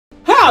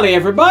Howdy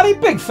everybody,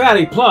 Big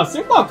Fatty Plus,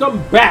 and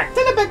welcome back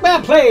to the Big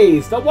Man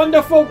Plays, the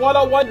wonderful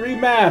 101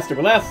 Remastered.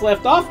 Where last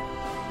left off,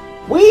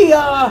 we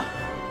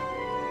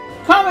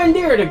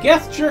commandeered a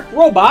guest jerk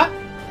robot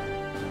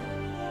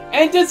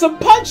and did some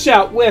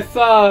punch-out with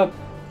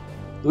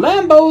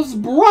Lambo's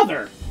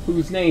brother,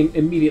 whose name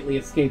immediately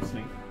escapes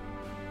me.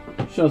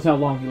 Shows how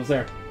long he was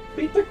there.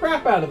 Beat the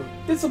crap out of him.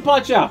 Did some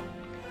punch-out.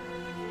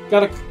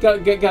 Got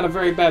a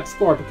very bad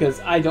score because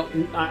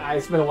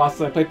it's been a while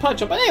since I played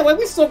Punch-Out. But anyway,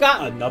 we still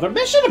got another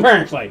mission,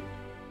 apparently.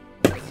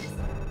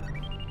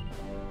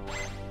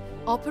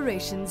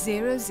 Operation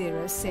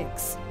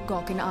 006,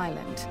 Gawkin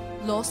Island,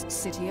 Lost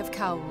City of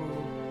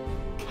Kaurul.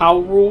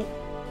 Kaurul?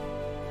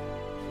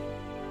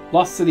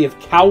 Lost City of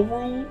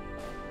Kaurul?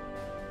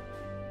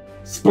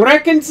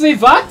 Sprechen Sie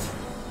was?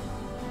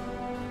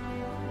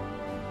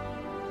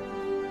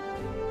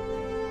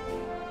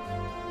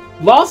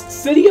 Lost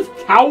City of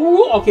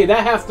Kaurul? Okay,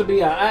 that has to be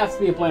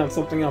a play on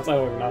something else. I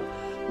don't even know.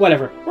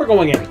 Whatever. We're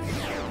going in.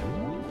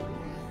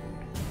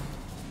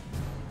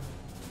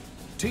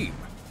 Team,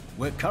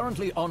 we're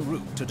currently en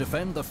route to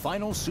defend the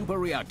final super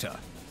reactor.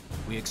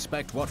 We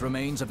expect what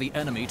remains of the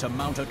enemy to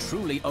mount a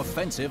truly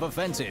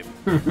offensive.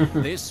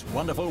 This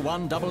wonderful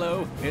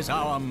 100 is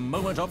our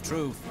moment of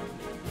truth.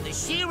 The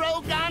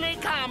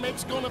Shirogane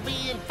Comet's gonna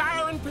be in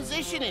firing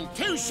position in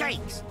 2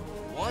 shakes.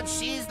 Once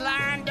she's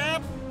lined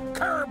up,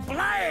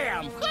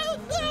 kerblam!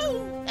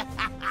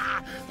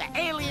 The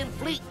alien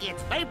fleet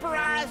gets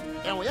vaporized,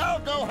 and we all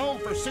go home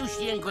for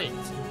sushi and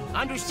grits.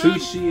 Understood?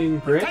 Sushi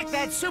and grits? Take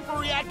that super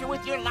reactor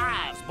with your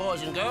lives,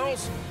 boys and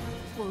girls.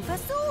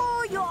 Professor,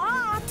 your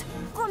art!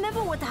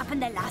 Remember what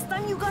happened the last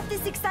time you got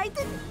this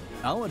excited?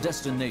 Our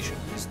destination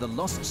is the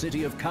lost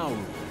city of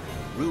Kaurul,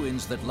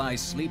 ruins that lie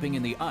sleeping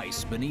in the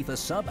ice beneath a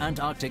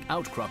sub-Antarctic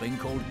outcropping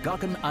called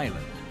Gawkin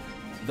Island.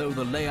 Though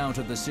the layout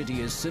of the city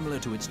is similar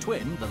to its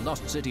twin, the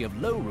lost city of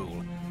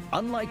Lorule,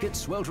 unlike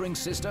its sweltering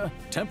sister,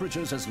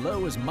 temperatures as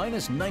low as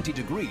 -90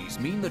 degrees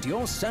mean that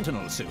your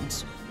sentinel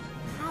suits...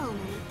 How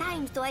many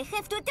times do I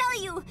have to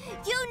tell you?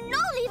 You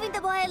know leaving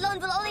the boy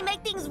alone will only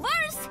make things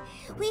worse.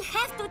 We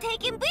have to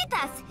take him with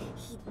us.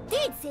 He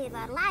did save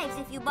our lives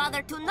if you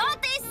bother to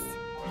notice.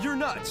 You're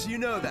nuts, you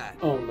know that.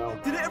 Oh no.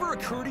 Did it ever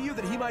occur to you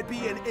that he might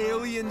be an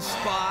alien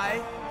spy?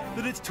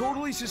 That it's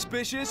totally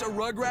suspicious a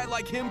rugrat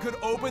like him could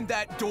open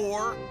that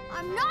door?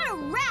 I'm not a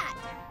rat.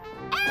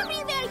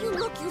 Everywhere you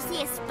look, you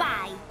see a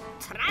spy.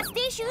 Trust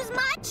issues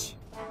much?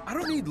 I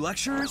don't need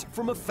lectures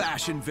from a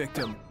fashion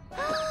victim.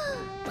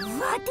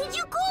 What did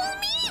you call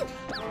me?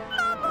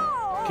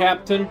 Mamo!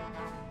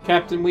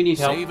 Captain, we need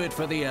help. Save it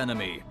for the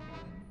enemy.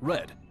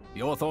 Red,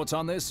 your thoughts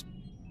on this?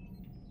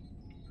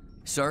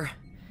 Sir,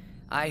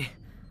 I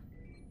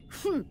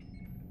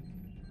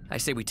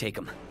say we take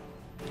him.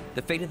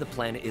 The fate of the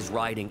planet is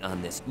riding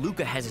on this.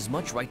 Luca has as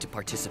much right to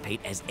participate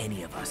as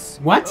any of us.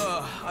 What?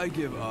 I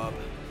give up.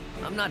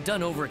 I'm not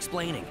done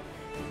over-explaining.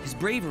 His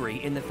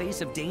bravery in the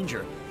face of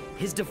danger,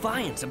 his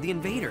defiance of the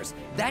invaders,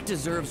 that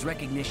deserves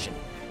recognition.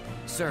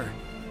 Sir,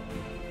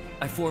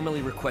 I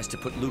formally request to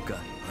put Luca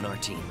on our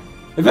team.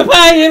 That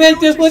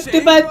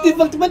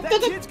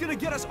kid's gonna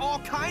get us all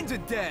kinds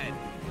of dead.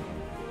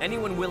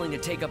 Anyone willing to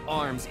take up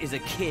arms is a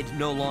kid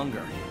no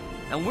longer.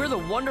 And we're the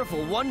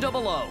wonderful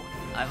 100.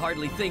 I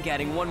hardly think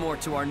adding one more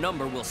to our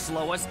number will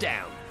slow us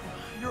down.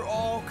 You're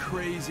all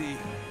crazy.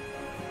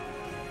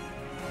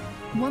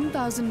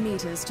 1,000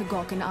 meters to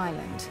Gawkin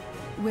Island.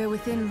 We're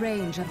within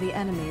range of the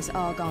enemy's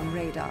Argon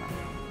radar.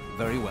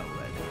 Very well,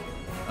 Red.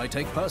 I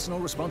take personal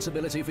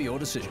responsibility for your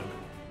decision.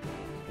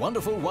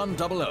 Wonderful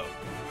 100.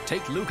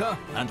 Take Luca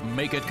and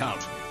make it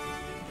count.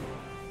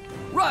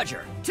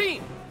 Roger!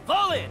 Team,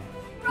 fall in!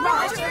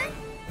 Roger!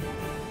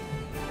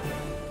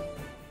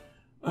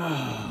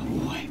 Oh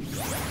boy.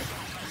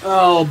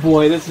 Oh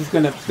boy, this is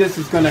gonna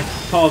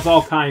cause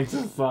all kinds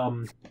of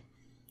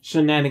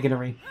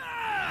shenaniganery.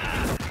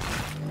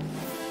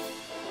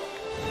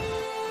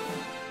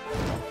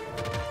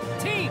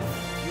 Team,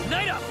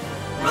 unite up!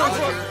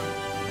 Roger!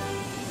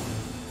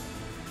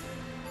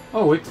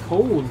 Oh, it's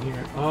cold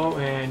here. Oh,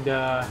 and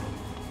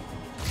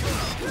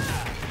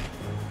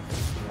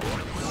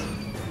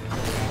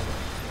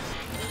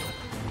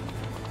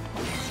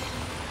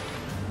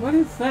what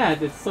is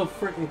that? It's so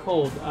freaking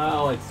cold.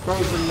 Oh, it's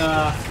frozen,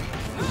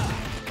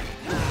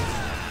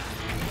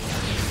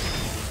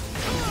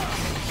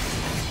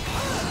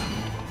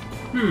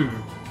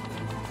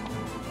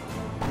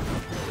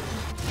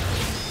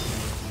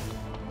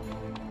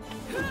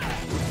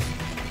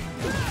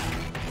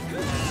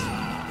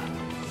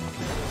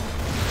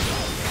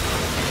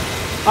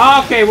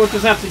 Okay, we'll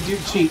just have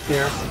to cheat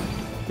there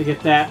to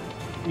get that.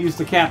 Use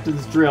the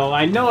captain's drill.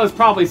 I know there's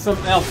probably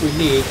something else we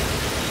need.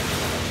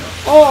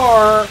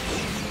 Or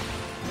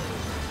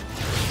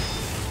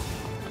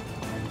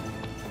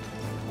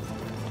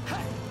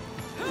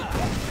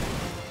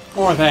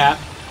that.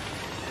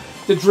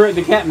 The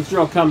captain's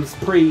drill comes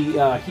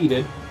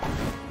pre-heated.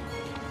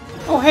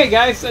 Oh, hey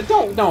guys,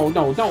 don't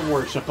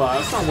worship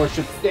us. Don't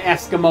worship the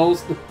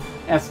Eskimos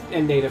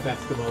and native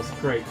Eskimos.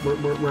 Great,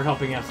 we're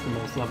helping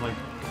Eskimos. Lovely.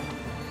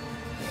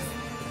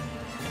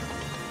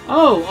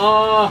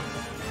 Oh,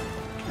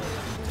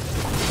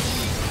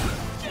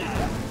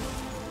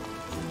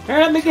 here,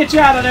 let me get you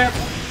out of there.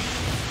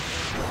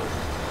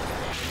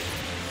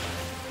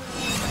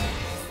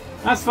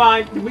 That's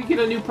fine. Did we get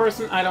a new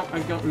person? I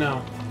don't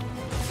know.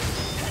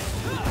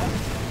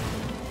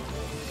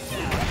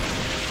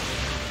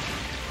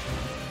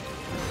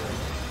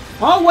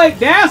 Oh wait,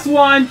 that's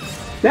one!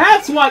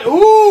 That's one!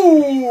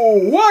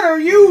 Ooh! What are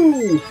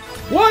you?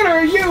 What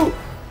are you?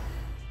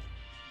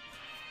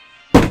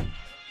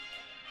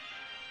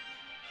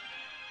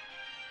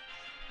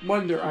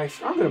 Wonder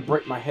Ice. I'm gonna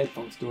break my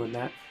headphones doing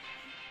that.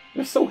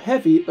 They're so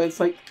heavy, but it's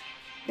like...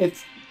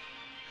 It's...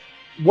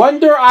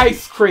 Wonder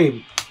Ice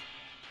Cream!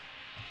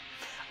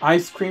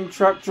 Ice cream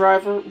truck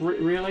driver?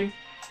 Really?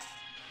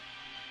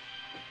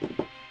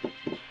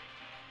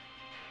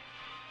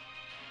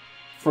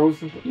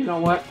 Frozen? You know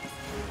what?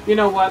 You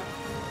know what?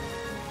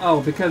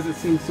 Oh, because it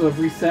seems to have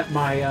reset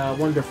my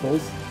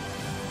Wonderfuls.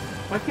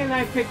 Why can't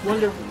I pick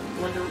Wonder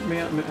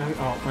Mail?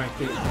 Oh, right.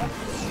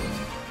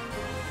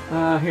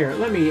 Here,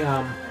 let me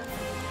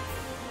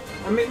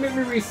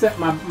reset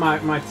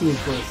my team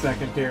for a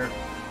second here.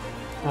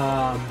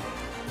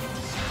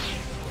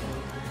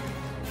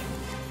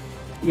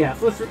 Yeah,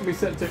 so let's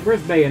reset to...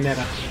 Where's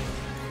Bayonetta?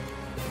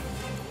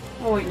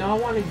 Oh wait, no, I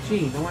wanted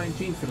Jean. I wanted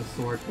Jean for the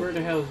sword. Where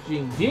the hell is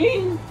Jean?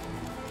 Jean!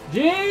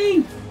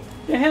 Jean!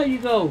 The hell you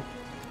go?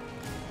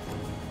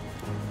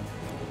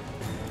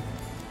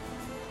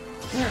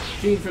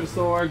 Jean for the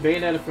sword,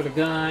 Bayonetta for the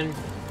gun,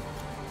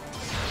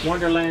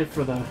 Wonderland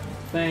for the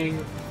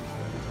thing,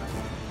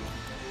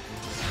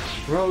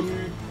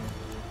 Rodin.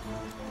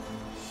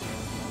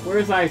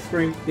 Where's Ice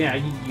Cream? Yeah,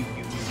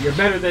 you're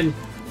better than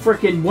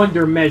frickin'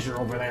 Wonder Measure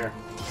over there.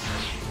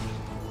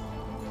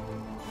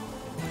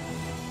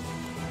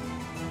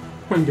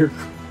 Wonder...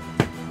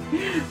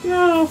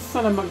 Oh,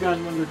 son of a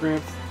gun, Wonder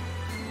Gramps.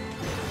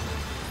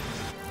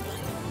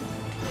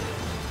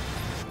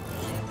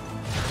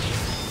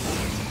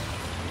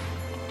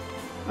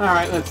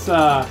 Alright, let's,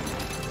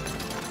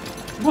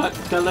 what?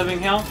 The Living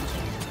Hell?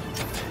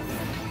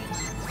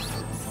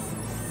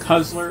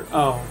 Cuzzler?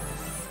 Oh.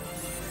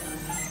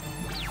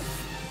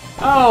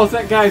 Oh, it's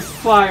that guy's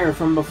flyer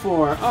from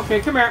before.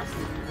 Okay, come here.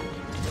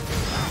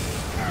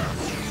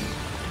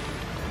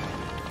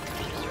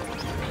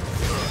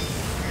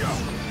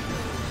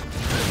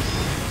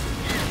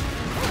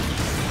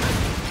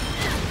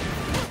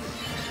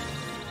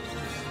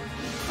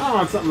 I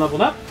want something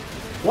leveled up.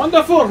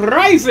 Wonderful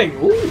Rising!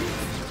 Ooh!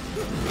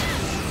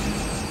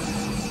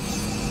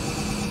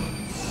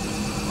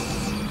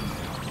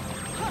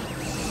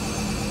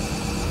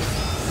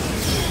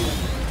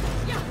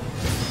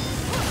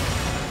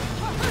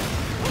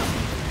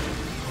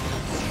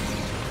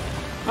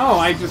 Oh,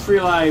 I just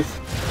realized.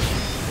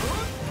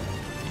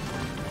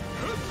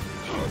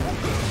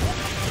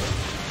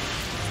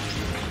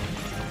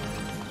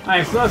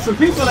 I saw some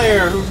people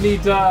there who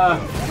need,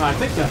 I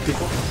think that's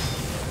people.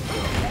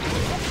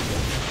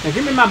 Now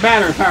give me my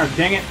battery power,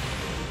 dang it.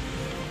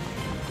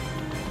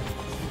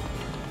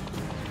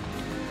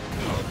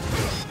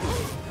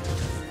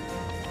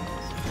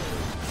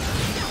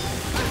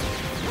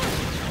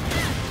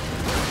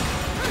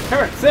 Come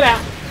here, sit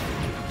down.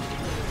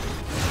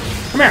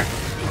 Come here.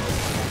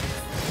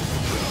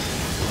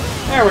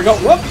 There we go.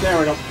 Whoop, there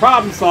we go.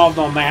 Problem solved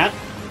on that.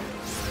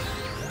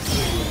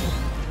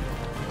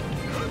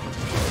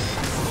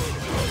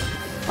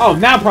 Oh,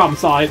 now problem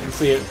solved. I didn't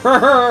see it.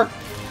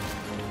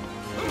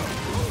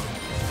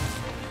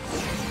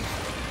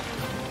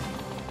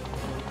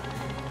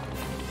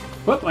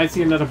 Whoop, I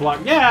see another block.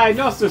 Yeah, I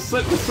noticed the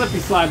slippy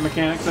slide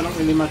mechanics. I don't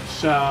really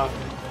much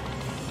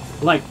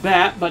like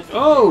that, but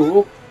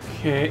oh,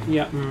 okay.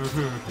 Yeah,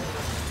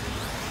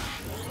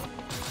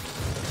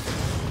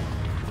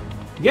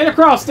 Get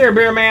across there,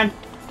 Beer Man!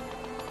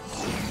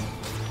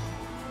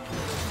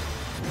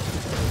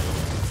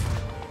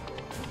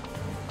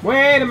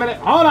 Wait a minute,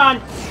 hold on!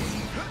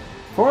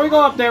 Before we go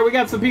up there, we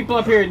got some people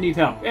up here that need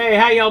help. Hey,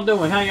 how y'all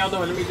doing? How y'all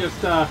doing? Let me just,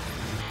 Can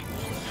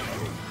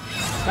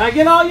I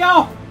get all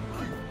y'all?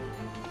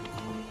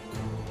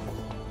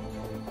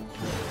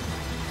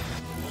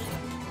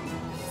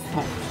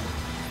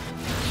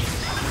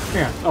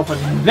 Here, open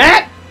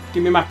that!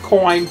 Give me my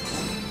coin.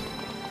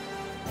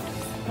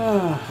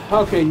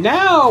 Okay,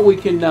 now we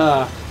can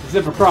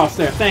zip across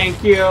there.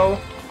 Thank you.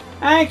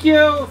 Thank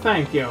you.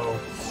 Thank you.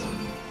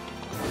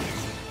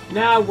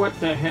 Now what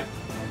the heck?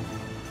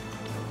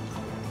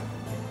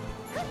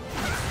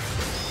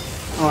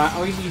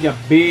 Oh, we need a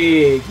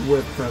big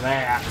whip for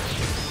that.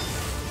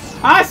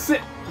 I see.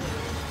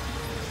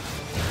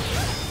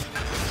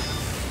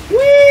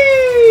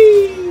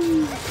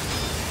 Whee!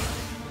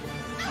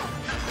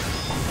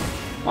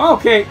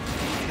 Okay.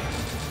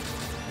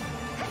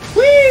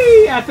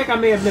 Whee! I think I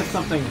may have missed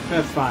something.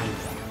 That's fine.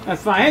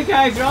 That's fine. Hey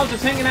guys, you're all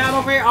just hanging out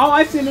over here. Oh,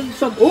 I see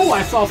some. Oh,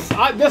 I saw.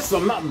 This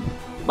some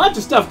bunch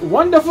of stuff.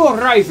 Wonderful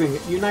Rising.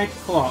 Unite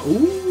Claw.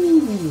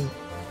 Ooh.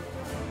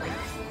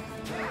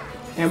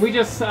 And we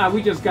just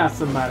got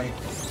somebody.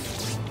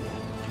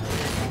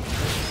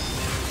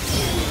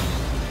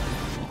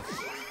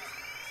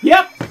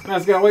 Yep.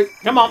 Let's go. Wait.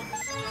 Come on.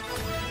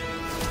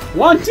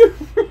 1, 2.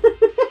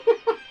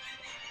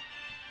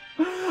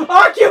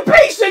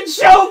 Occupation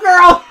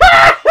showgirl.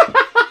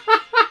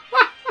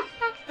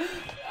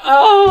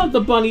 Oh,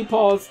 the bunny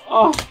paws.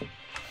 Oh.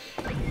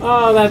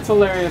 Oh, that's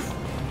hilarious.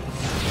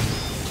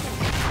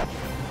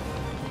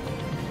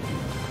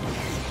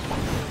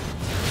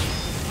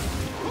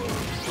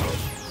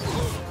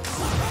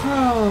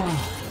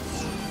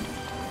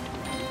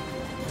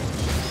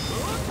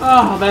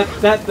 Oh, that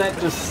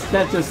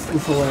just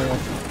is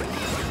hilarious.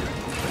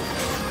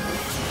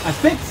 I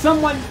think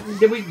someone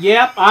did we?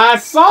 Yep, I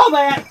saw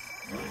that.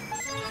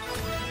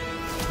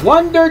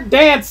 Wonder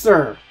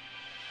Dancer,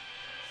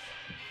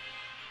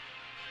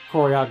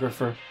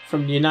 choreographer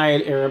from the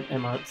United Arab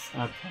Emirates.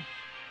 Okay,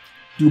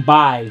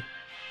 Dubai.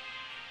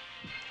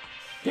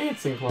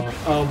 Dancing class.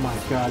 Oh my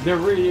God, they're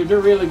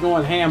really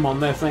going ham on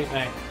this, ain't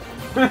they?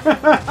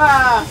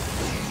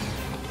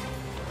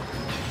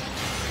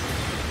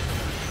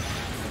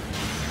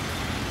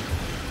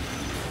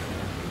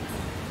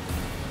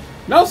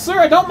 No, sir,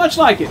 I don't much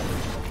like it.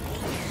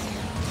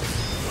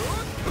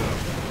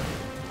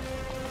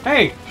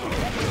 Hey!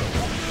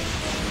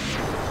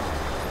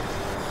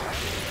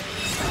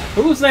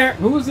 Who's there?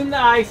 Who's in the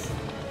ice?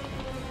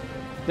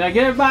 Did I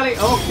get everybody?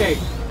 Okay.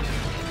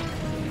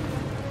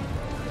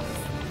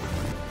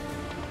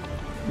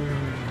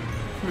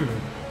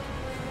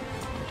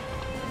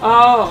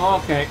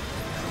 Oh, okay.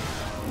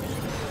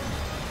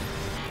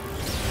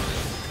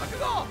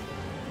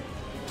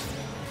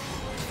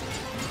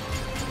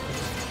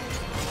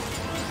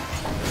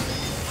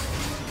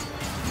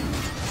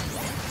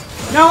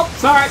 Nope,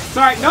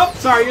 sorry, nope,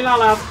 sorry, you're not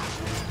allowed.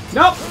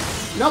 Nope,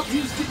 nope,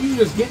 you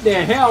just get the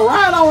hell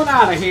right on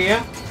out of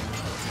here.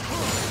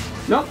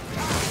 Nope.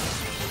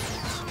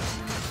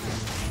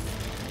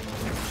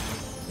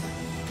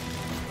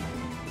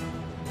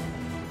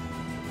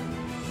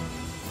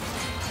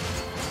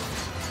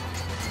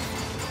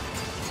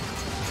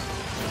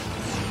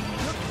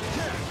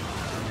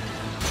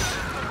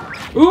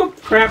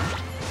 Oop, crap.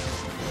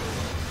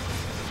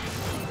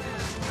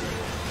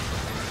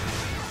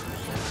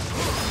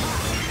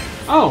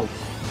 Oh.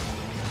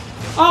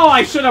 Oh,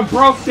 I should have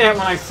broke that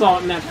when I saw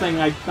it in that thing.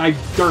 I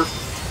derped.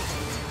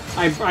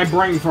 I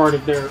brain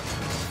farted there.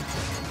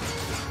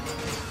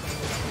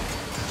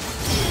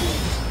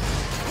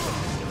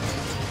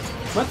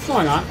 What's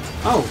going on?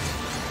 Oh.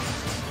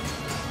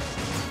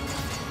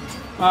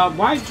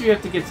 Why did you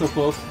have to get so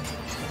close?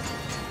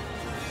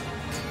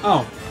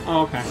 Oh.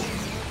 Oh, okay.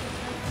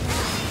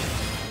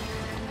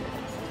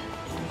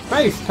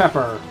 Face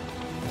pepper.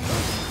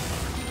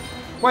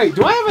 Wait,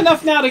 do I have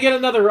enough now to get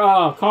another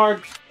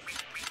card?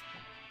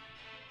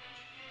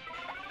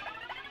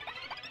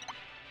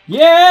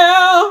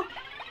 Yeah!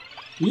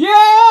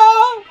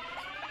 Yeah!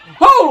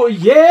 Oh,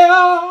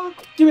 yeah!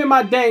 Give me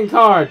my dang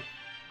card.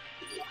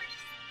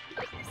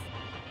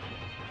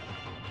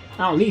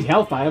 I don't need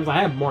health items.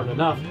 I have more than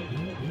enough.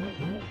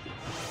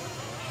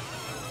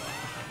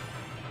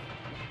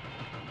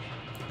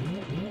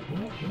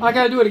 I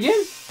gotta do it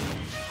again?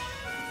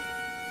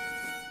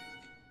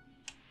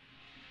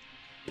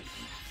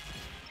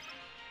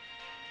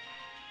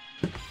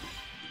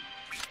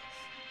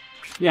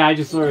 Yeah, I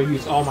just sort of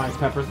used all my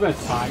peppers, but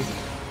it's fine.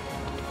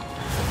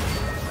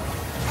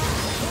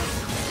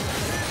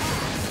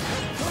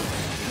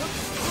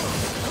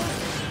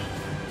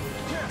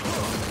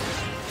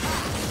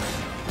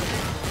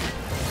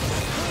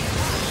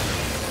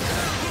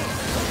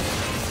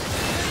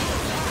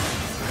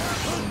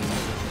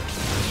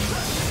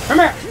 Come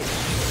here!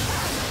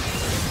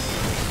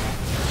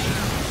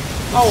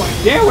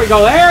 Oh, there we go,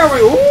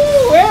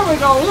 ooh, there we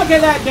go, look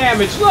at that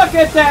damage, look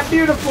at that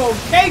beautiful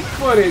cake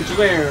footage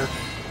there!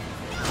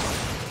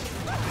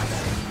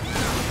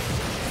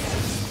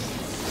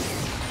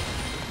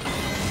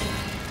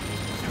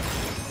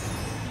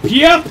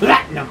 Pure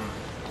platinum!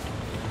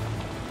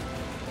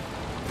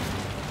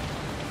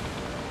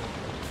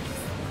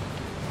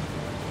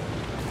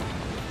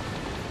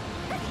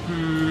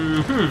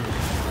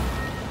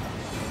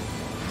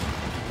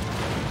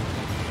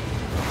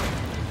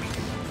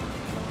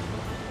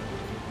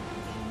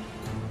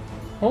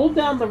 Hold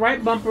down the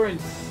right bumper and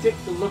stick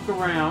to look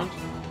around.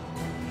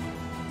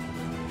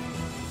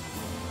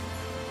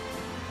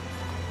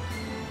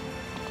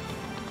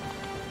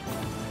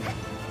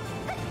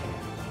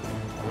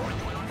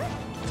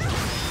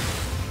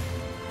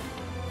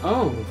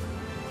 Oh.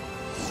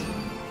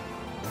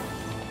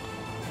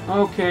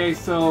 Okay,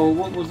 so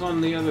what was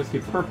on the other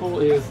side? Purple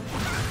is...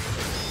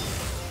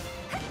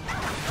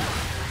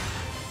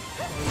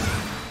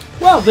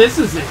 Well, this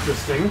is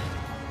interesting.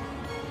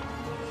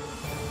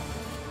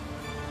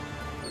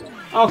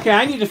 Okay,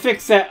 I need to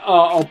fix that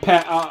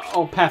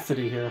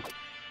opacity here.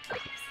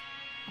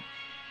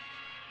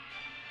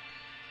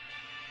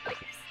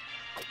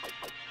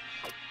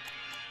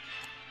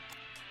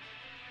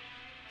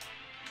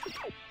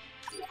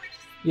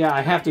 Yeah,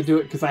 I have to do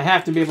it because I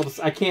have to be able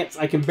to. I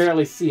can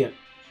barely see it.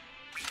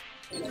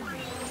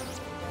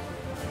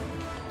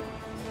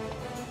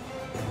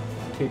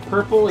 Okay,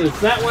 purple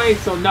is that way,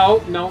 so no.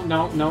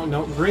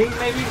 Green,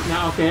 maybe?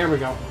 No, okay, here we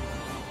go.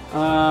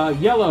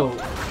 Yellow.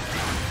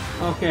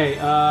 Okay,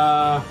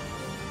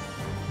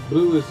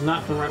 blue is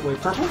not the right way.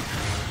 Purple?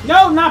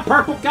 No, not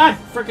purple! God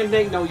freaking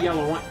dang, no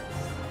yellow one.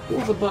 What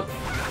was the book?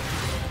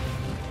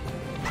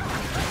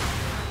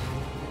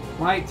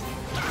 White,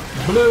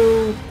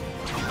 blue,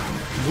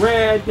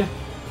 red.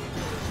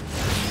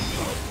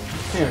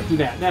 Here, do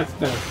that. That's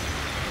better.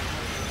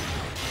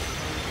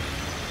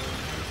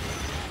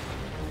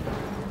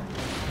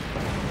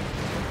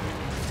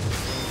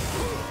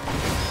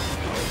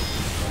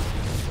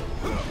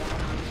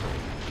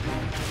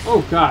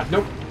 Oh god,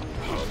 nope.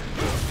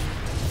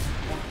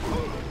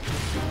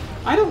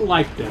 I don't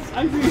like this.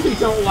 I really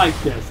don't like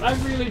this. I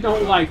really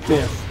don't like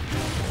this.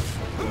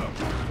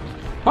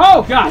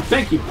 Oh god,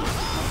 thank you.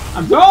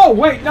 Oh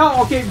wait,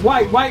 no, okay,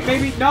 white,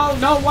 maybe. No,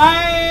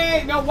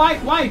 white! No, white.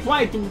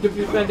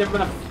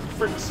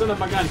 Frick, son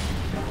of a gun.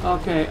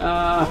 Okay,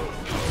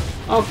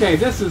 okay,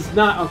 this is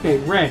not, okay,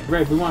 red,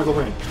 we want to go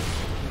red.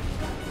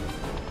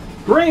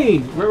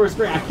 Green! Where's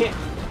green? I can't.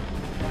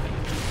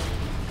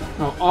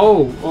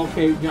 Oh,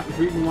 okay,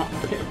 green, we want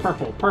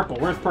purple,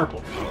 where's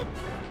purple?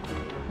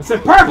 I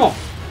said purple!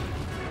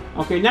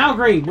 Okay, now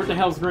green, where the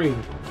hell's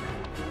green?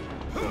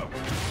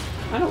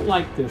 I don't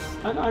like this.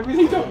 I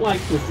really don't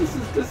like this.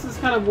 This is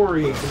kind of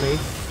worrying to me.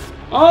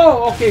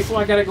 Oh, okay, so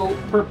I gotta go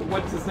purple.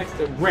 What's this next?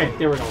 Red.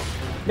 There we go.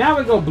 Now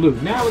we go blue.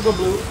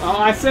 Oh,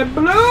 I said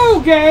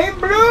blue, game,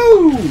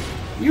 blue!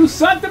 You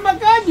son of a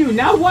gun, you!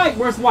 Now white.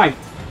 Where's white?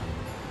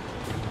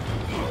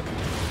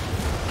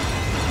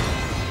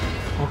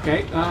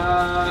 Okay,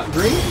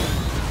 green?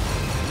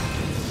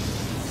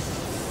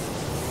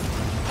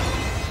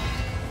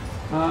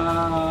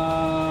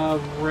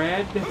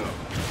 Red.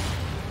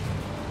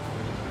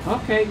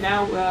 Okay,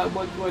 now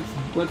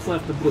what's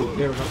left of blue?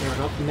 There we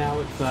go. Now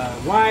it's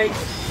white,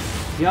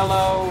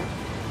 yellow.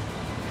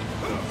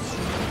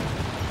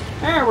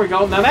 There we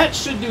go. Now that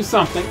should do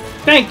something.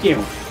 Thank you.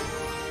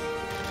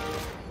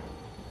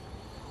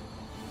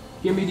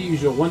 Give me the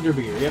usual Wonder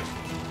Beer. Yep.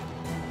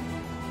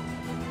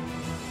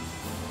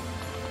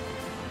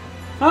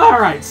 All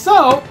right,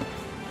 so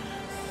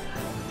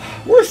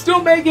we're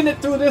still making it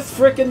through this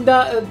frickin'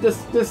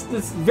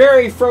 this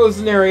very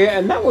frozen area,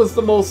 and that was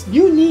the most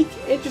unique,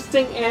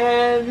 interesting,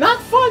 and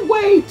not fun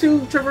way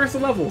to traverse a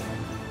level.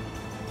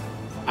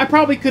 I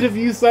probably could have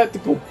used that to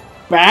go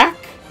back,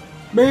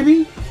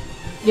 maybe.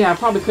 Yeah, I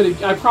probably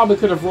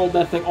could have rolled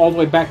that thing all the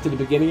way back to the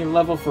beginning of the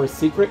level for a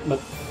secret, but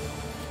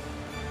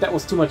that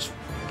was too much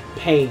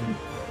pain.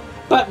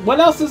 But what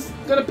else is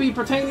going to be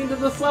pertaining to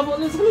this level,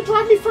 and it's going to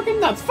drive me freaking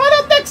nuts? Find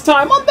out next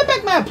time on The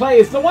Big Man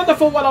Plays The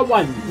Wonderful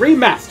 101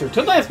 Remastered.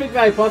 To the last Big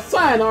Value Plus,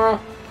 sayonara.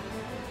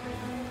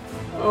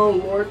 Oh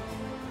lord.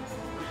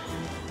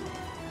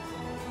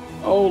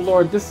 Oh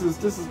lord, this is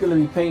going to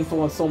be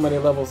painful on so many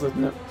levels,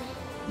 isn't it?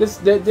 There's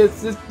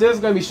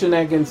going to be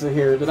shenanigans in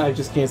here that I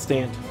just can't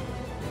stand.